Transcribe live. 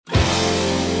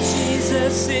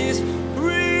Jesus is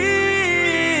real.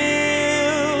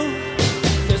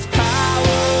 There's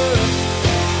power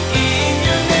in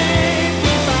your name. We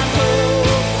find hope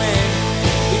when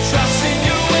we trust in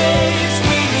your ways.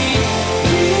 We need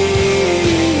you,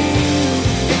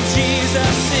 and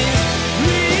Jesus is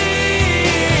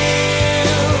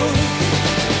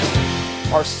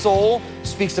real. Our soul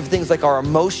speaks of things like our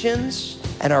emotions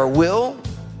and our will,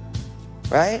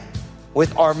 right?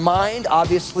 With our mind,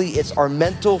 obviously, it's our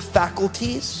mental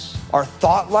faculties, our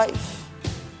thought life.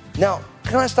 Now,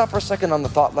 can I stop for a second on the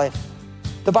thought life?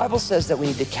 The Bible says that we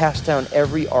need to cast down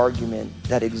every argument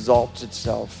that exalts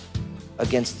itself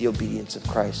against the obedience of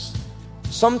Christ.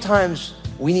 Sometimes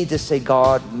we need to say,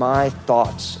 God, my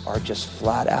thoughts are just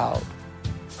flat out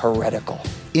heretical.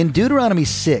 In Deuteronomy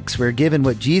 6, we're given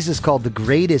what Jesus called the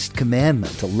greatest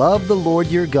commandment, to love the Lord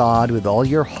your God with all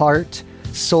your heart,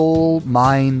 soul,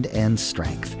 mind, and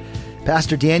strength.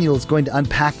 Pastor Daniel is going to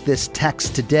unpack this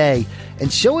text today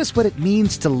and show us what it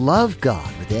means to love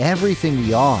God with everything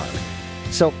we are.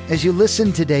 So as you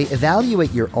listen today,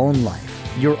 evaluate your own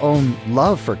life, your own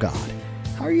love for God.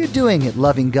 How are you doing at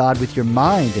loving God with your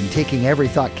mind and taking every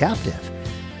thought captive?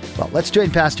 Well, let's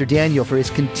join Pastor Daniel for his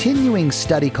continuing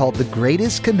study called The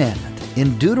Greatest Commandment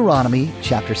in Deuteronomy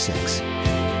chapter 6.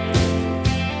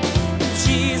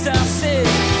 Jesus is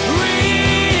real.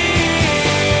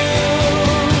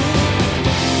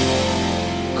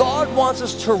 God wants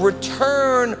us to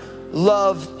return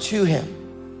love to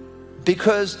him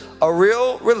because a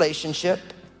real relationship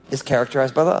is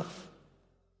characterized by love.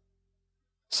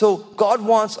 So God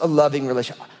wants a loving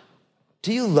relationship.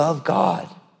 Do you love God?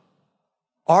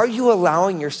 Are you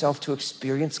allowing yourself to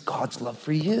experience God's love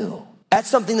for you? That's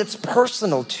something that's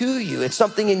personal to you. It's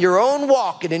something in your own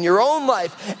walk and in your own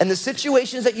life and the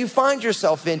situations that you find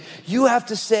yourself in. You have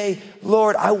to say,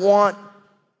 Lord, I want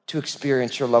to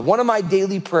experience your love. One of my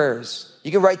daily prayers,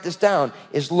 you can write this down,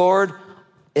 is Lord,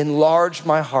 enlarge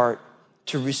my heart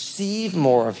to receive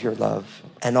more of your love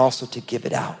and also to give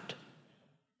it out.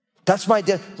 That's my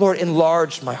Lord,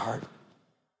 enlarge my heart.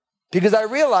 Because I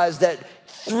realize that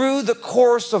through the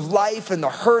course of life and the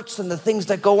hurts and the things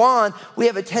that go on, we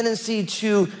have a tendency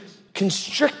to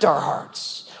constrict our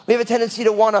hearts. We have a tendency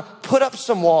to want to put up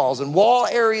some walls and wall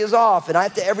areas off. And I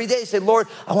have to every day say, Lord,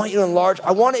 I want you to enlarge.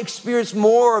 I want to experience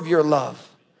more of your love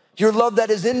that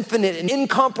is infinite and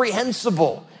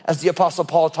incomprehensible, as the Apostle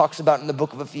Paul talks about in the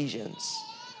book of Ephesians.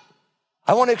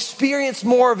 I want to experience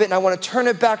more of it, and I want to turn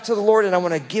it back to the Lord, and I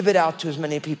want to give it out to as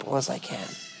many people as I can.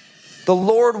 The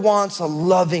Lord wants a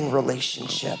loving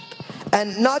relationship,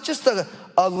 and not just a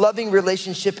loving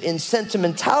relationship in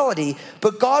sentimentality,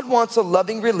 but God wants a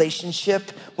loving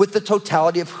relationship with the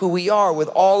totality of who we are, with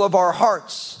all of our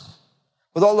hearts,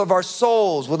 with all of our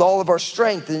souls, with all of our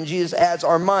strength, and Jesus adds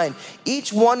our mind.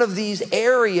 Each one of these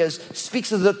areas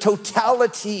speaks of the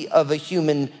totality of a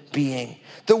human being.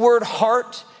 The word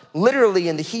heart, literally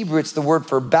in the Hebrew, it's the word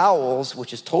for bowels,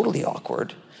 which is totally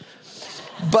awkward.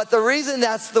 But the reason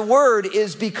that's the word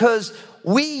is because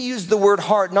we use the word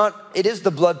heart, it is the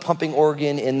blood pumping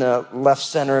organ in the left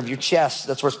center of your chest.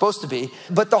 That's where it's supposed to be.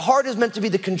 But the heart is meant to be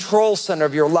the control center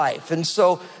of your life. And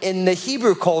so in the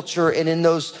Hebrew culture and in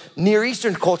those Near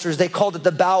Eastern cultures, they called it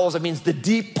the bowels. It means the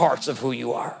deep parts of who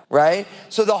you are, right?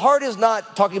 So the heart is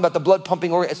not talking about the blood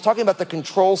pumping organ. It's talking about the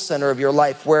control center of your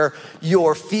life, where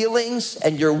your feelings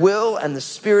and your will and the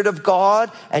Spirit of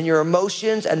God and your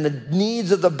emotions and the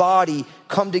needs of the body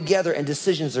come together and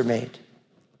decisions are made.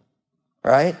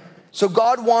 Right? So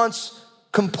God wants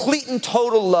complete and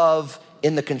total love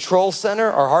in the control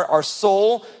center. Our heart, our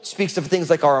soul speaks of things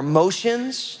like our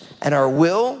emotions and our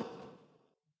will,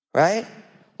 right?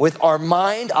 With our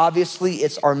mind, obviously,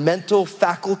 it's our mental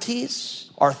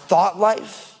faculties, our thought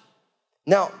life.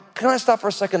 Now, can I stop for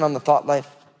a second on the thought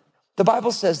life? The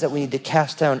Bible says that we need to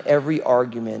cast down every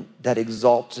argument that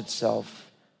exalts itself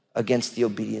against the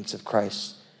obedience of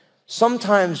Christ.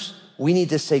 Sometimes we need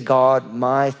to say, God,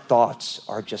 my thoughts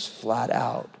are just flat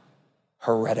out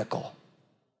heretical.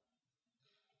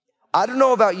 I don't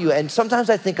know about you, and sometimes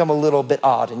I think I'm a little bit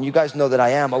odd, and you guys know that I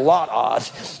am a lot odd.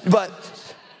 But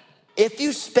if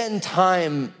you spend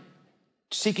time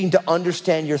seeking to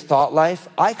understand your thought life,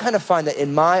 I kind of find that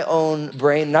in my own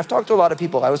brain, and I've talked to a lot of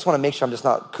people, I just want to make sure I'm just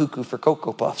not cuckoo for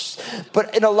Cocoa Puffs.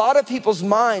 But in a lot of people's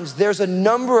minds, there's a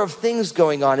number of things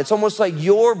going on. It's almost like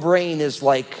your brain is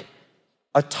like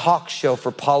a talk show for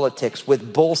politics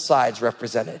with both sides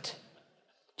represented.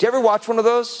 Did you ever watch one of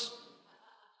those?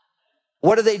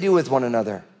 What do they do with one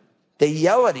another? They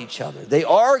yell at each other. They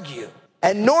argue.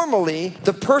 And normally,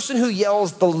 the person who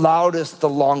yells the loudest, the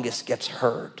longest gets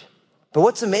heard. But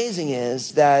what's amazing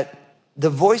is that the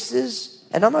voices,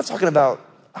 and I'm not talking about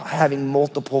having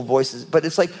multiple voices, but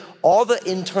it's like all the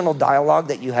internal dialogue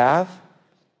that you have.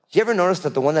 Do you ever notice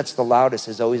that the one that's the loudest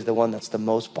is always the one that's the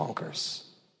most bonkers?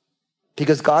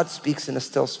 Because God speaks in a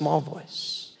still small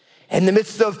voice. In the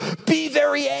midst of be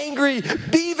very angry,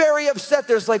 be very upset,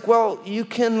 there's like, well, you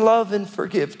can love and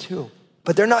forgive too.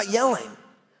 But they're not yelling.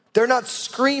 They're not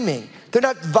screaming. They're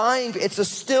not vying. It's a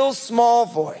still small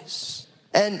voice.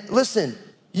 And listen,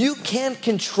 you can't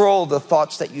control the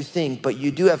thoughts that you think, but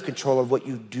you do have control of what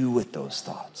you do with those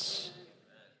thoughts.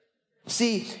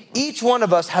 See, each one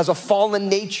of us has a fallen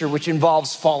nature, which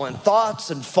involves fallen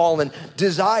thoughts and fallen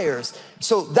desires.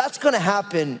 So that's going to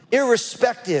happen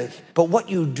irrespective, but what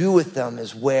you do with them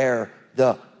is where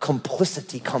the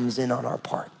complicity comes in on our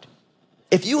part.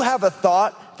 If you have a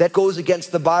thought that goes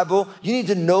against the Bible, you need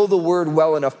to know the word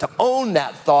well enough to own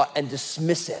that thought and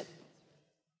dismiss it.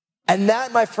 And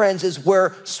that, my friends, is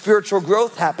where spiritual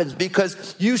growth happens,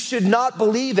 because you should not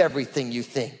believe everything you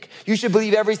think. You should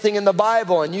believe everything in the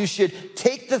Bible, and you should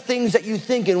take the things that you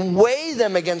think and weigh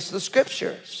them against the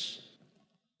scriptures.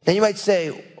 Then you might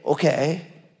say, okay,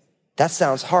 that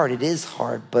sounds hard. It is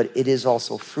hard, but it is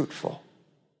also fruitful.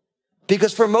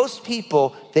 Because for most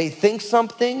people, they think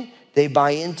something, they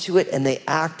buy into it, and they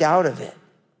act out of it.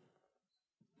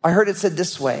 I heard it said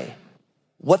this way: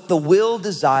 what the will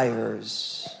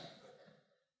desires,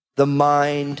 the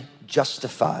mind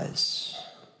justifies,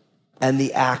 and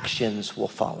the actions will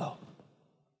follow.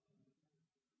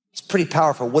 It's pretty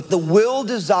powerful. What the will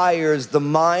desires, the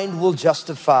mind will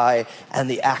justify, and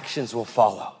the actions will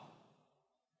follow.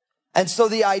 And so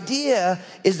the idea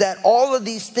is that all of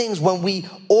these things, when we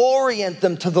orient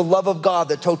them to the love of God,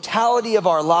 the totality of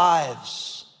our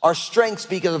lives, our strengths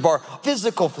because of our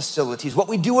physical facilities, what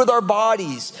we do with our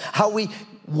bodies, how we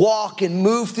walk and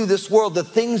move through this world, the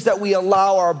things that we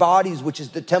allow our bodies, which is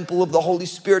the temple of the Holy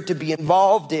Spirit, to be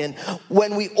involved in,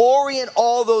 when we orient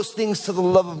all those things to the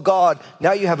love of God,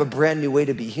 now you have a brand new way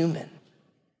to be human.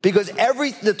 Because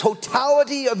the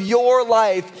totality of your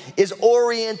life is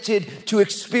oriented to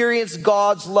experience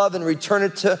God's love and return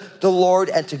it to the Lord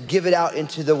and to give it out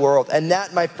into the world. And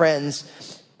that, my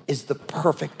friends, is the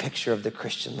perfect picture of the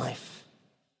Christian life.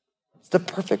 It's the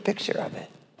perfect picture of it.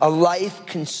 A life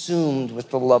consumed with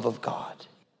the love of God.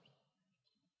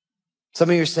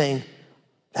 Some of you are saying,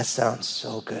 that sounds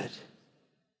so good.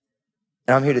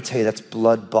 And I'm here to tell you that's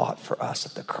blood bought for us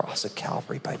at the cross of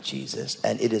Calvary by Jesus,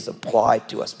 and it is applied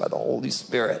to us by the Holy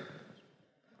Spirit.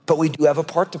 But we do have a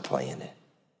part to play in it.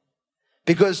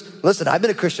 Because, listen, I've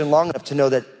been a Christian long enough to know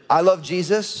that I love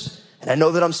Jesus, and I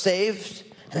know that I'm saved,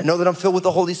 and I know that I'm filled with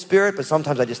the Holy Spirit, but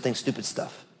sometimes I just think stupid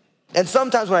stuff. And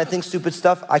sometimes when I think stupid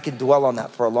stuff, I can dwell on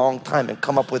that for a long time and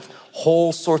come up with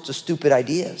whole sorts of stupid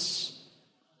ideas.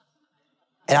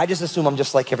 And I just assume I'm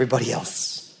just like everybody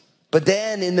else. But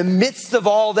then in the midst of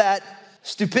all that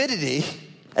stupidity,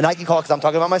 and I can call it, because I'm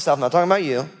talking about myself, I'm not talking about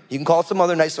you. You can call it some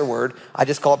other nicer word. I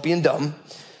just call it being dumb.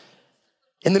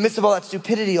 In the midst of all that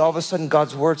stupidity, all of a sudden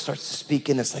God's word starts to speak,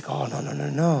 and it's like, oh,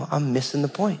 no. I'm missing the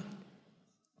point.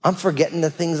 I'm forgetting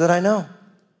the things that I know.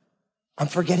 I'm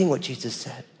forgetting what Jesus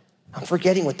said. I'm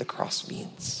forgetting what the cross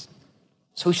means.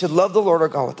 So we should love the Lord our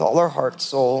God with all our heart,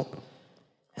 soul,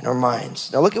 and our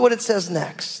minds. Now look at what it says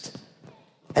next.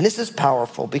 And this is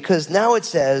powerful, because now it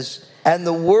says, and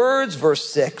the words, verse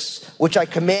 6, which I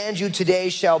command you today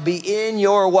shall be in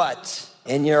your what?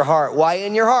 In your heart. Why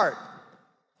in your heart?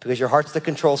 Because your heart's the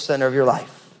control center of your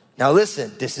life. Now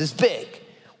listen, this is big.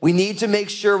 We need to make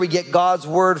sure we get God's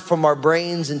word from our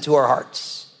brains into our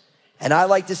hearts. And I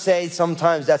like to say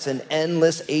sometimes that's an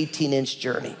endless 18-inch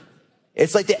journey.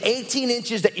 It's like the 18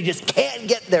 inches that you just can't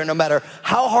get there no matter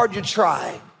how hard you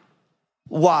try.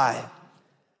 Why?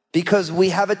 Because we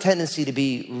have a tendency to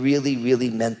be really, really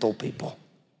mental people.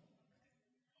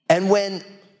 And when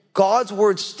God's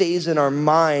word stays in our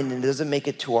mind and doesn't make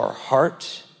it to our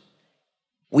heart,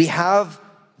 we have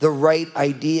the right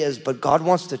ideas, but God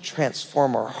wants to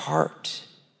transform our heart.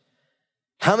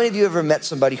 How many of you ever met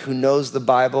somebody who knows the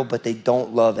Bible, but they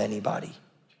don't love anybody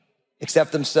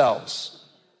except themselves?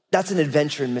 That's an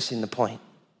adventure in missing the point.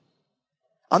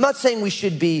 I'm not saying we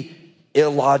should be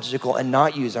illogical and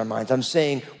not use our minds. I'm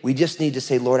saying we just need to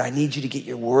say, Lord, I need you to get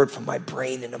your word from my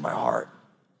brain into my heart.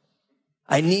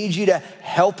 I need you to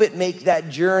help it make that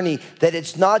journey, that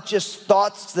it's not just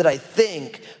thoughts that I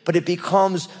think, but it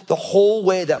becomes the whole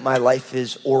way that my life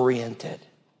is oriented.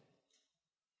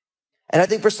 And I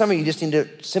think for some of you just need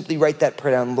to simply write that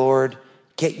prayer down. Lord,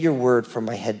 get your word from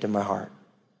my head to my heart.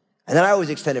 And then I always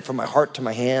extend it from my heart to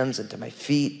my hands and to my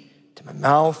feet, to my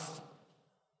mouth.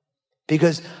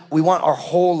 Because we want our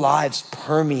whole lives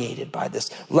permeated by this,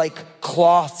 like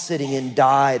cloth sitting in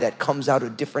dye that comes out a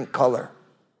different color.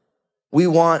 We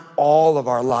want all of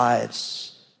our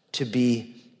lives to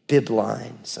be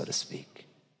bibline, so to speak.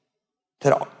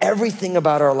 That everything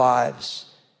about our lives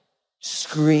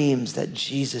screams that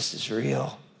Jesus is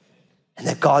real and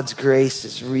that God's grace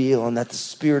is real and that the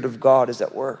Spirit of God is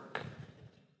at work.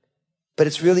 But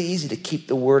it's really easy to keep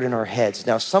the word in our heads.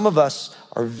 Now, some of us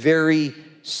are very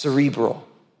cerebral,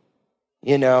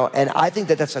 and I think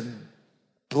that that's a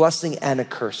blessing and a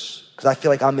curse, because I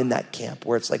feel like I'm in that camp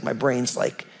where it's like my brain's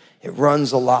like, it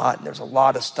runs a lot and there's a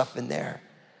lot of stuff in there.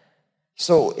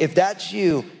 So if that's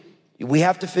you, we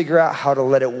have to figure out how to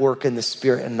let it work in the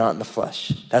Spirit and not in the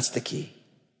flesh. That's the key.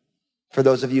 For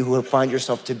those of you who find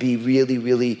yourself to be really,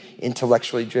 really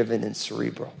intellectually driven and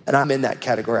cerebral. And I'm in that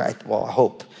category. I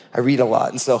hope. I read a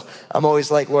lot. And so I'm always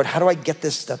like, Lord, how do I get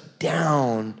this stuff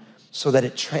down so that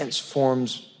it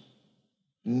transforms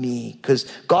me? Because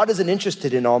God isn't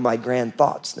interested in all my grand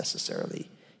thoughts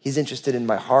necessarily. He's interested in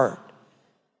my heart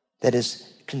that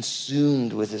is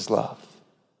consumed with his love.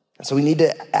 And so we need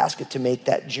to ask it to make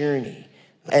that journey.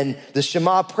 And the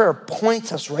Shema prayer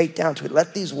points us right down to it.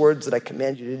 Let these words that I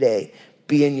command you today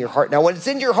be in your heart. Now, when it's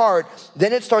in your heart,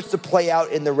 then it starts to play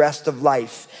out in the rest of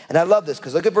life. And I love this,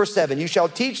 because look at verse 7. You shall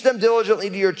teach them diligently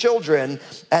to your children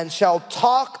and shall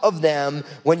talk of them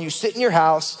when you sit in your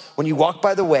house, when you walk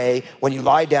by the way, when you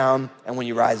lie down, and when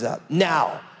you rise up.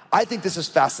 Now, I think this is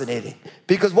fascinating,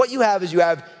 because what you have is you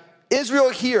have Israel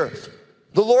here.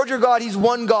 The Lord your God, he's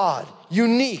one God,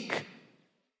 unique,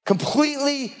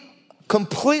 completely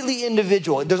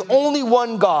individual. There's only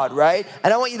one God, right?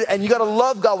 And I want you to, and you got to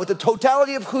love God with the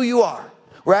totality of who you are,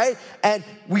 right? And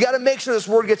we got to make sure this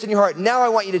word gets in your heart. Now I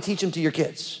want you to teach them to your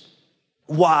kids.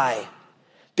 Why?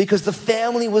 Because the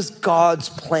family was God's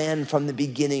plan from the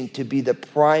beginning to be the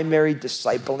primary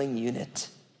discipling unit.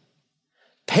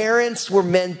 Parents were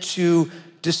meant to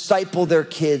disciple their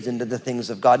kids into the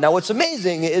things of God. Now, what's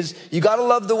amazing is you got to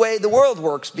love the way the world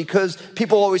works, because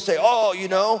people always say,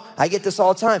 I get this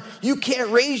all the time. You can't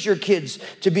raise your kids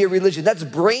to be a religion. That's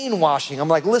brainwashing. I'm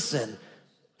like, listen,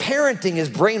 parenting is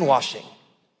brainwashing.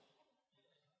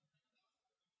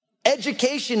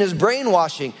 Education is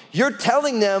brainwashing. You're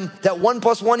telling them that 1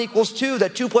 + 1 = 2,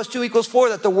 that 2 + 2 = 4,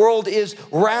 that the world is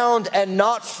round and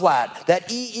not flat,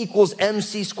 that E =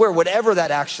 mc², whatever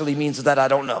that actually means, that I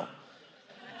don't know.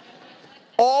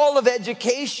 All of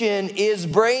education is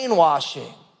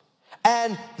brainwashing.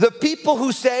 And the people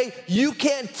who say you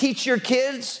can't teach your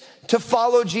kids to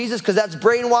follow Jesus because that's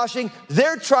brainwashing,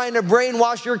 they're trying to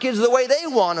brainwash your kids the way they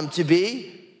want them to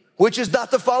be, which is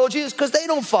not to follow Jesus, because they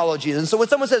don't follow Jesus. And so when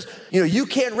someone says, you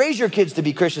can't raise your kids to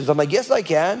be Christians, I'm like, yes, I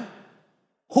can.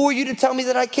 Who are you to tell me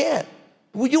that I can't?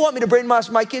 Well, you want me to brainwash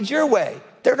my kids your way.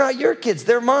 They're not your kids,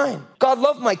 they're mine. God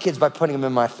loved my kids by putting them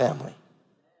in my family.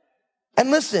 And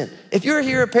listen, if you're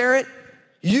here a parent,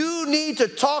 you need to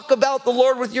talk about the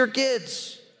Lord with your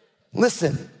kids.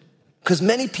 Listen, because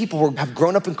many people have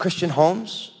grown up in Christian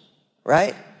homes,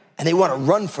 right? And they want to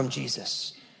run from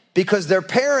Jesus because their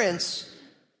parents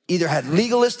either had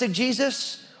legalistic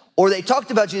Jesus or they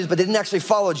talked about Jesus but they didn't actually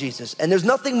follow Jesus. And there's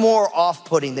nothing more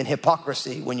off-putting than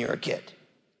hypocrisy when you're a kid.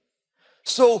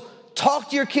 So talk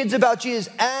to your kids about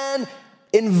Jesus and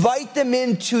invite them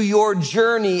into your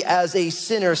journey as a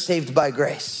sinner saved by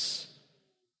grace.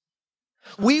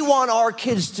 We want our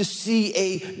kids to see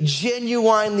a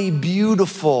genuinely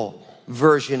beautiful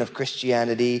version of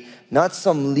Christianity, not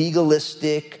some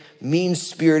legalistic,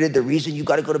 mean-spirited, the reason you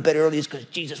got to go to bed early is because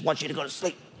Jesus wants you to go to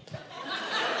sleep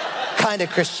kind of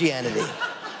Christianity.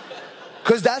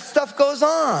 Because that stuff goes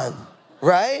on,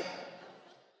 right?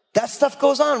 That stuff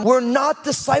goes on. We're not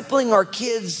discipling our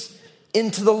kids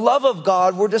into the love of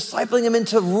God. We're discipling them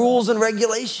into rules and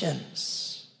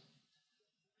regulations.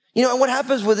 And what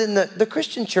happens within the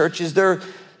Christian church is there's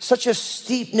such a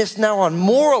steepness now on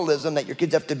moralism that your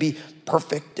kids have to be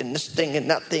perfect and this thing and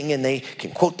that thing, and they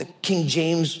can quote the King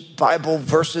James Bible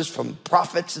verses from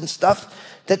prophets and stuff,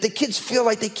 that the kids feel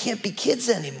like they can't be kids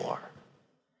anymore.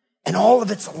 And all of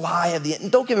it's a lie of the end.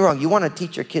 And don't get me wrong, you want to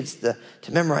teach your kids to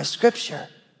memorize scripture.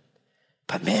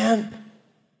 But man,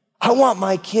 I want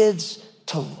my kids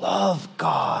to love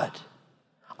God.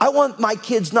 I want my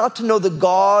kids not to know the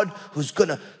God who's going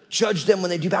to judge them when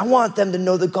they do bad. I want them to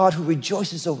know the God who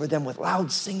rejoices over them with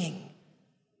loud singing.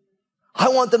 I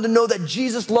want them to know that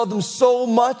Jesus loved them so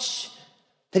much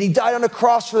that he died on a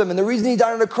cross for them. And the reason he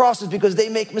died on a cross is because they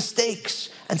make mistakes.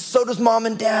 And so does mom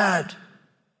and dad.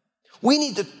 We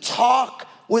need to talk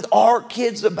with our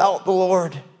kids about the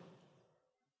Lord.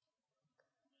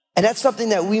 And that's something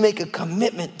that we make a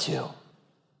commitment to.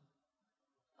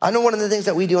 I know one of the things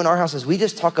that we do in our house is we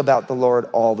just talk about the Lord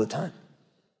all the time.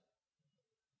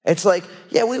 It's like,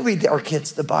 yeah, we read our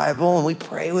kids the Bible and we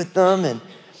pray with them and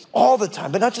all the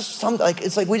time, but not just some, like,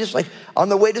 it's like we just like, on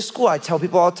the way to school, I tell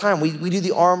people all the time, we do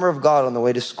the armor of God on the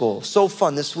way to school. So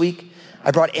fun. This week,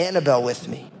 I brought Annabelle with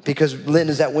me because Lynn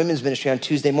is at women's ministry on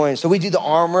Tuesday morning. So we do the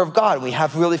armor of God. We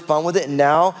have really fun with it. And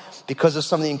now, because of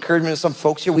some of the encouragement of some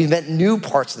folks here, we've met new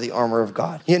parts of the armor of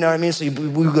God. You know what I mean? So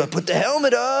we put the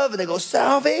helmet of, and they go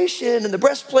salvation, and the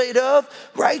breastplate of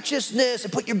righteousness,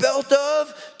 and put your belt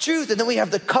of truth. And then we have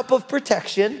the cup of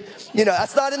protection. You know,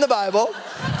 that's not in the Bible,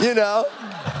 you know.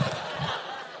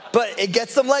 But it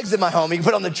gets some legs in my home. You can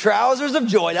put on the trousers of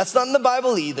joy. That's not in the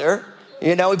Bible either.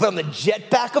 You know, we put on the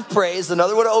jetpack of praise.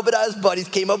 Another one of Obadiah's buddies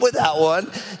came up with that one.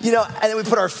 You know, and then we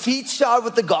put our feet shod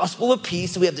with the gospel of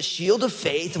peace. And we have the shield of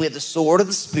faith. And we have the sword of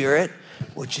the Spirit,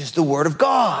 which is the word of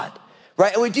God.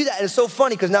 Right? And we do that. And it's so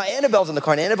funny because now Annabelle's in the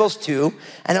car and Annabelle's 2.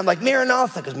 And I'm like,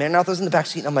 Maranatha, because Maranatha's in the back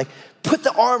seat. And I'm like, put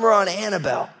the armor on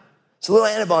Annabelle. So little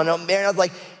Annabelle, and Maranatha's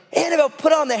like, Annabelle,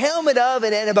 put on the helmet of,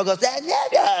 and Annabelle goes,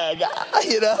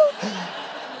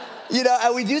 you know,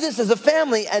 and we do this as a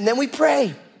family, and then we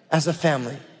pray as a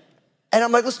family. And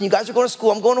I'm like, listen, you guys are going to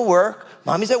school, I'm going to work,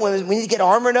 mommy's at women's, we need to get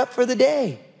armored up for the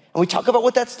day. And we talk about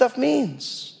what that stuff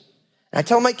means. And I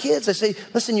tell my kids, I say,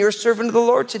 listen, you're a servant of the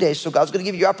Lord today, so God's going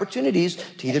to give you opportunities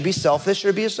to either be selfish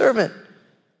or be a servant.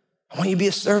 I want you to be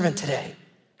a servant today.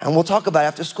 And we'll talk about it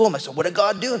after school. I'm like, so what did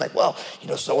God do? And like, well, you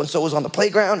know, so-and-so was on the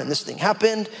playground and this thing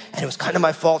happened and it was kind of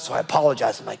my fault, so I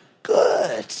apologize. I'm like,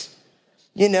 good,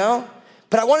 you know?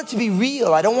 But I want it to be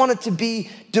real. I don't want it to be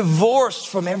divorced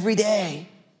from every day.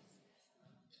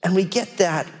 And we get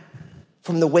that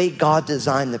from the way God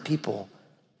designed the people,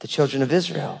 the children of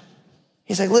Israel.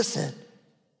 He's like, listen,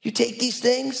 you take these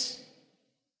things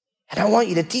and I want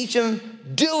you to teach them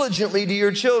diligently to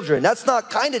your children. That's not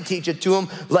kind of teach it to them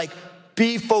like,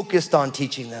 be focused on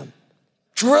teaching them.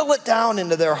 Drill it down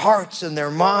into their hearts and their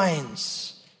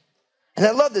minds. And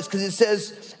I love this because it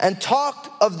says, and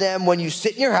talk of them when you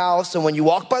sit in your house and when you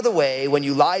walk by the way, when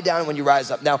you lie down and when you rise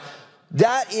up. Now,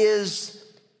 that is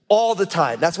all the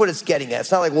time. That's what it's getting at.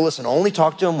 It's not like, well, listen, only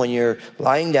talk to them when you're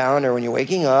lying down or when you're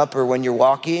waking up or when you're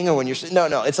walking or when you're sitting.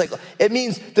 No. It's like, it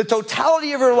means the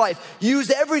totality of your life.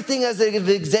 Use everything as an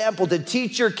example to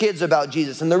teach your kids about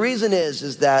Jesus. And the reason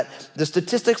is that the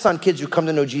statistics on kids who come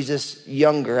to know Jesus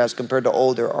younger as compared to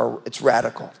older it's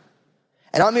radical.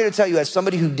 And I'm here to tell you, as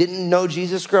somebody who didn't know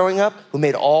Jesus growing up, who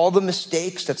made all the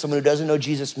mistakes that someone who doesn't know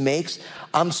Jesus makes,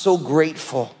 I'm so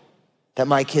grateful that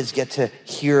my kids get to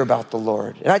hear about the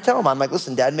Lord. And I tell them, I'm like,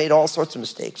 listen, Dad made all sorts of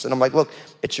mistakes. And I'm like, look,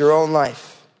 it's your own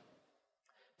life.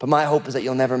 But my hope is that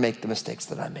you'll never make the mistakes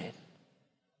that I made.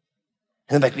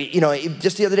 And then, like, you know,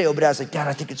 just the other day, Obadiah's like, Dad,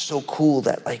 I think it's so cool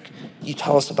that, like, you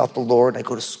tell us about the Lord. And I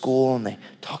go to school and they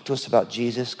talk to us about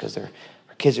Jesus because our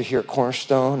kids are here at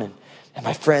Cornerstone. And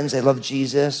my friends, they love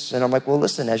Jesus. And I'm like, well,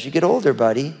 listen, as you get older,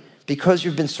 buddy, because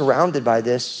you've been surrounded by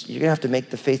this, you're going to have to make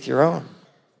the faith your own.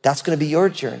 That's going to be your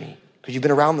journey. Because you've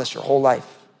been around this your whole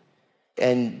life.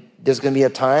 And there's going to be a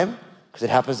time, because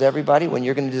it happens to everybody, when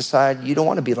you're going to decide you don't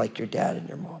want to be like your dad and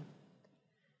your mom.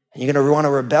 And you're going to want to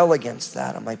rebel against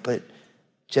that. I'm like, but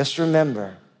just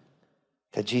remember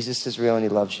that Jesus is real and he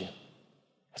loves you.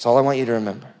 That's all I want you to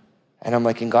remember. And I'm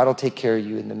like, and God will take care of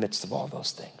you in the midst of all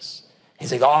those things.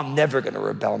 He's like, oh, I'm never going to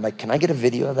rebel. I'm like, can I get a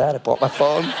video of that? I pull out my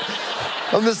phone.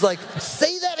 I'm just like,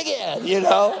 say that again, you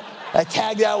know? I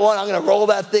tag that one, I'm going to roll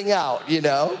that thing out, you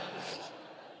know?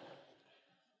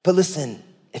 But listen,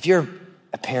 if you're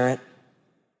a parent,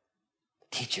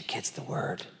 teach your kids the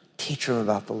word. Teach them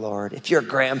about the Lord. If you're a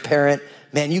grandparent,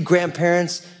 man, you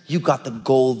grandparents, you got the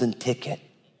golden ticket.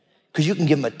 Because you can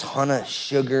give them a ton of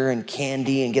sugar and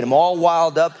candy and get them all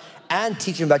wild up and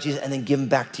teach them about Jesus and then give them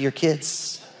back to your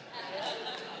kids.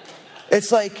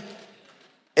 It's like,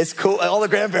 it's cool. All the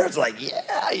grandparents are like,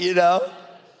 yeah, you know.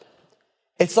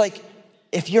 It's like,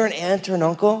 if you're an aunt or an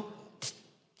uncle,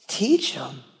 teach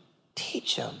them.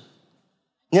 Teach them.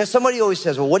 You know, somebody always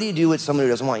says, well, what do you do with someone who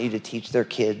doesn't want you to teach their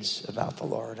kids about the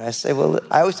Lord? And I say, well,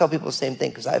 I always tell people the same thing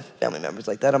because I have family members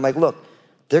like that. I'm like, look,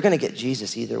 they're going to get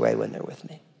Jesus either way when they're with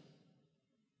me.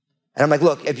 And I'm like,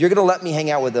 look, if you're going to let me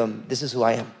hang out with them, this is who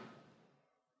I am.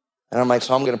 And I'm like,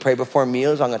 so I'm going to pray before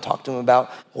meals. I'm going to talk to them about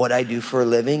what I do for a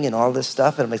living and all this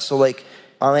stuff. And I'm like, so like,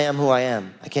 I am who I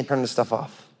am. I can't turn this stuff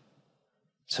off.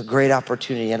 It's a great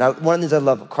opportunity. And one of the things I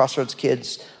love, Crossroads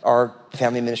Kids, our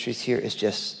family ministries here is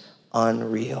just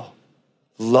unreal.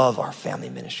 Love our family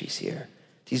ministries here.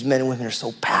 These men and women are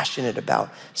so passionate about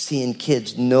seeing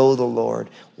kids know the Lord,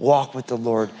 walk with the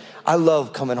Lord. I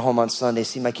love coming home on Sunday,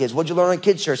 see my kids. What'd you learn on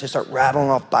kids' church? They start rattling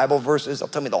off Bible verses. They'll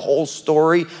tell me the whole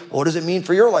story. What does it mean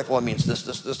for your life? Well, it means this,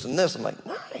 and this. I'm like,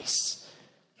 nice.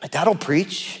 My dad will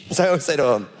preach. So I always say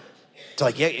to him, it's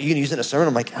like, yeah, you can use it in a sermon.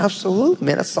 I'm like, absolutely,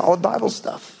 man, that's solid Bible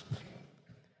stuff.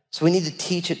 So we need to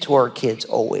teach it to our kids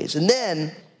always. And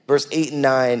then, verse 8 and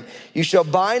 9, you shall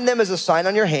bind them as a sign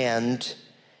on your hand,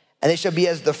 and they shall be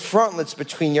as the frontlets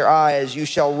between your eyes. You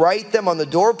shall write them on the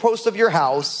doorpost of your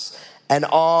house and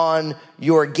on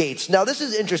your gates. Now, this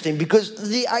is interesting because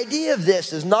the idea of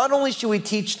this is not only should we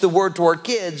teach the word to our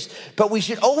kids, but we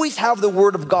should always have the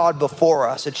word of God before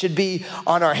us. It should be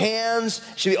on our hands,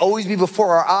 it should always be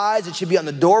before our eyes, it should be on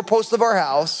the doorpost of our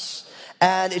house,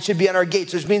 and it should be on our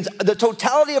gates, which means the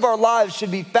totality of our lives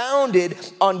should be founded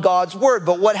on God's word.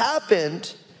 But what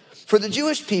happened for the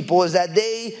Jewish people is that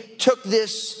they took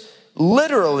this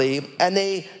literally and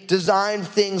they designed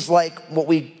things like what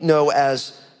we know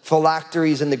as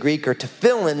phylacteries in the Greek, or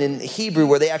tefillin in Hebrew,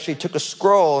 where they actually took a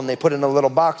scroll and they put it in a little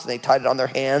box and they tied it on their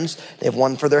hands. They have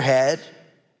one for their head,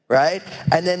 right?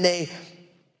 And then they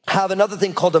have another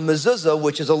thing called a mezuzah,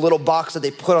 which is a little box that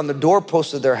they put on the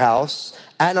doorpost of their house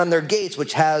and on their gates,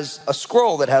 which has a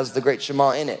scroll that has the Great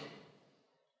Shema in it.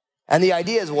 And the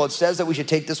idea is, well, it says that we should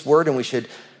take this word and we should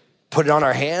put it on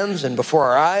our hands and before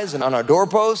our eyes and on our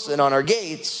doorposts and on our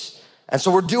gates. And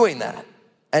so we're doing that.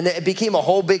 And it became a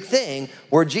whole big thing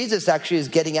where Jesus actually is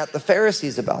getting at the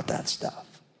Pharisees about that stuff.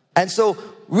 And so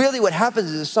really what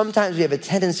happens is sometimes we have a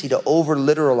tendency to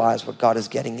over-literalize what God is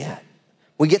getting at.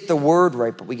 We get the word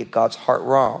right, but we get God's heart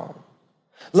wrong.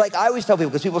 Like I always tell people,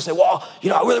 because people say, well,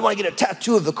 I really want to get a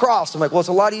tattoo of the cross. I'm like, well, it's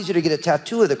a lot easier to get a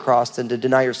tattoo of the cross than to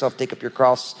deny yourself, take up your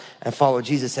cross, and follow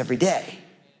Jesus every day.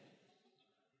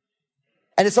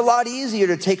 And it's a lot easier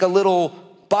to take a little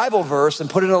Bible verse and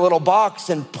put it in a little box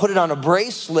and put it on a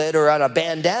bracelet or on a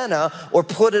bandana or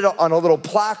put it on a little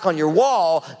plaque on your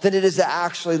wall than it is to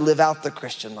actually live out the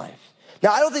Christian life.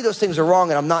 Now, I don't think those things are wrong,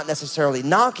 and I'm not necessarily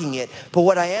knocking it, but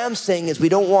what I am saying is we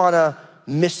don't want to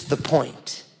miss the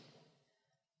point.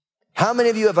 How many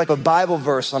of you have like a Bible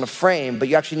verse on a frame, but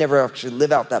you actually never actually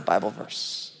live out that Bible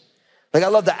verse? Like I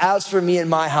love the, as for me and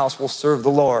my house will serve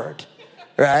the Lord,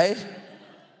 right?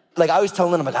 Like I always tell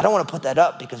Lynn, I'm like, I don't want to put that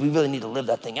up because we really need to live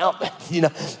that thing out, But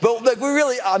like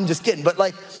I'm just kidding. But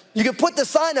like you can put the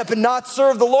sign up and not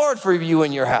serve the Lord for you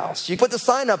in your house. You put the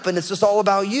sign up and it's just all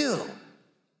about you.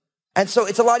 And so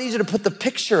it's a lot easier to put the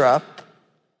picture up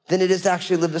than it is to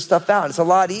actually live the stuff out. It's a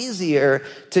lot easier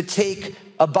to take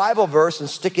a Bible verse and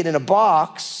stick it in a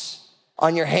box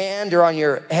on your hand or on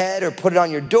your head or put it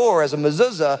on your door as a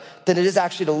mezuzah than it is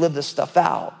actually to live this stuff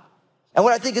out. And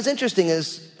what I think is interesting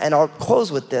is, and I'll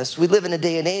close with this, we live in a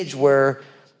day and age where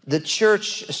the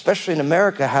church, especially in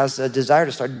America, has a desire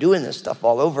to start doing this stuff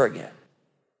all over again.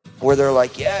 Where they're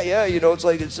like, it's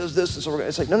like it says this, and so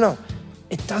it's like, no,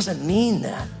 it doesn't mean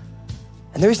that.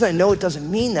 And the reason I know it doesn't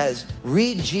mean that is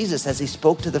read Jesus as he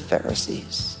spoke to the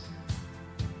Pharisees.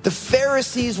 The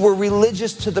Pharisees were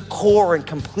religious to the core and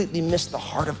completely missed the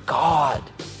heart of God.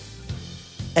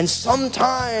 And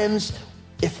sometimes,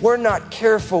 if we're not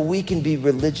careful, we can be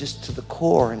religious to the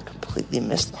core and completely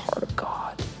miss the heart of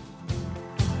God.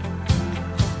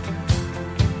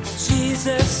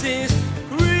 Jesus is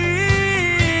real.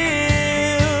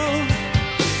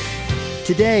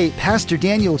 Today, Pastor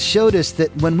Daniel showed us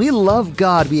that when we love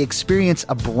God, we experience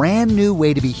a brand new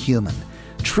way to be human.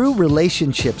 True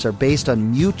relationships are based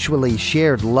on mutually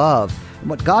shared love. And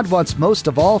what God wants most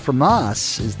of all from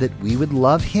us is that we would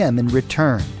love Him in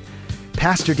return.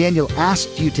 Pastor Daniel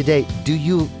asked you today, do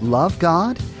you love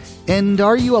God? And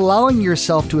are you allowing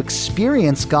yourself to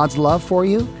experience God's love for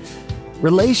you?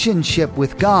 Relationship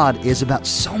with God is about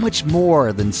so much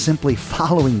more than simply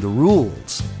following the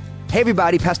rules. Hey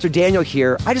everybody, Pastor Daniel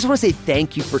here. I just want to say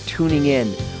thank you for tuning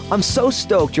in. I'm so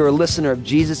stoked you're a listener of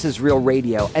Jesus is Real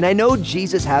Radio, and I know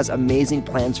Jesus has amazing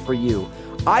plans for you.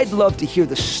 I'd love to hear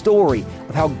the story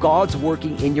of how God's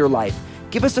working in your life.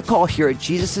 Give us a call here at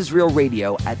Jesus is Real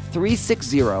Radio at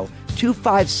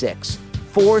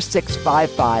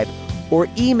 360-256-4655 or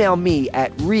email me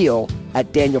at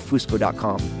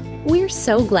real@danielfusco.com. We're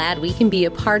so glad we can be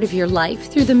a part of your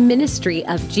life through the ministry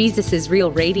of Jesus is Real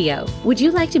Radio. Would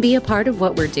you like to be a part of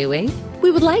what we're doing?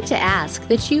 We would like to ask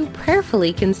that you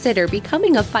prayerfully consider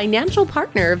becoming a financial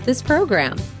partner of this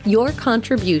program. Your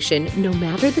contribution, no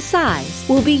matter the size,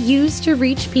 will be used to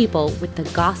reach people with the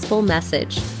gospel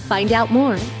message. Find out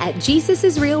more at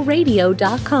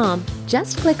JesusIsRealRadio.com.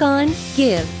 Just click on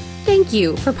Give. Thank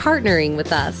you for partnering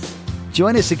with us.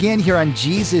 Join us again here on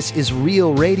Jesus is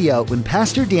Real Radio when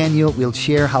Pastor Daniel will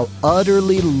share how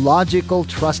utterly logical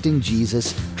trusting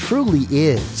Jesus truly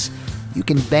is. You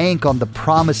can bank on the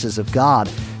promises of God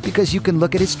because you can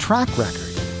look at His track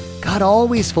record. God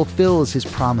always fulfills His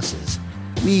promises.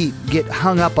 We get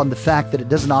hung up on the fact that it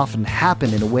doesn't often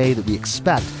happen in a way that we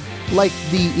expect, like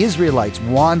the Israelites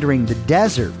wandering the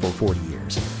desert for 40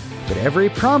 years. But every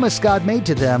promise God made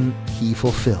to them, He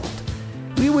fulfilled.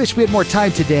 We wish we had more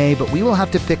time today, but we will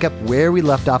have to pick up where we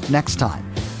left off next time,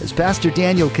 as Pastor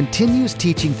Daniel continues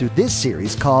teaching through this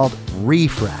series called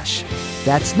Refresh.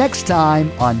 That's next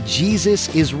time on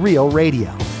Jesus is Real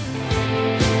Radio.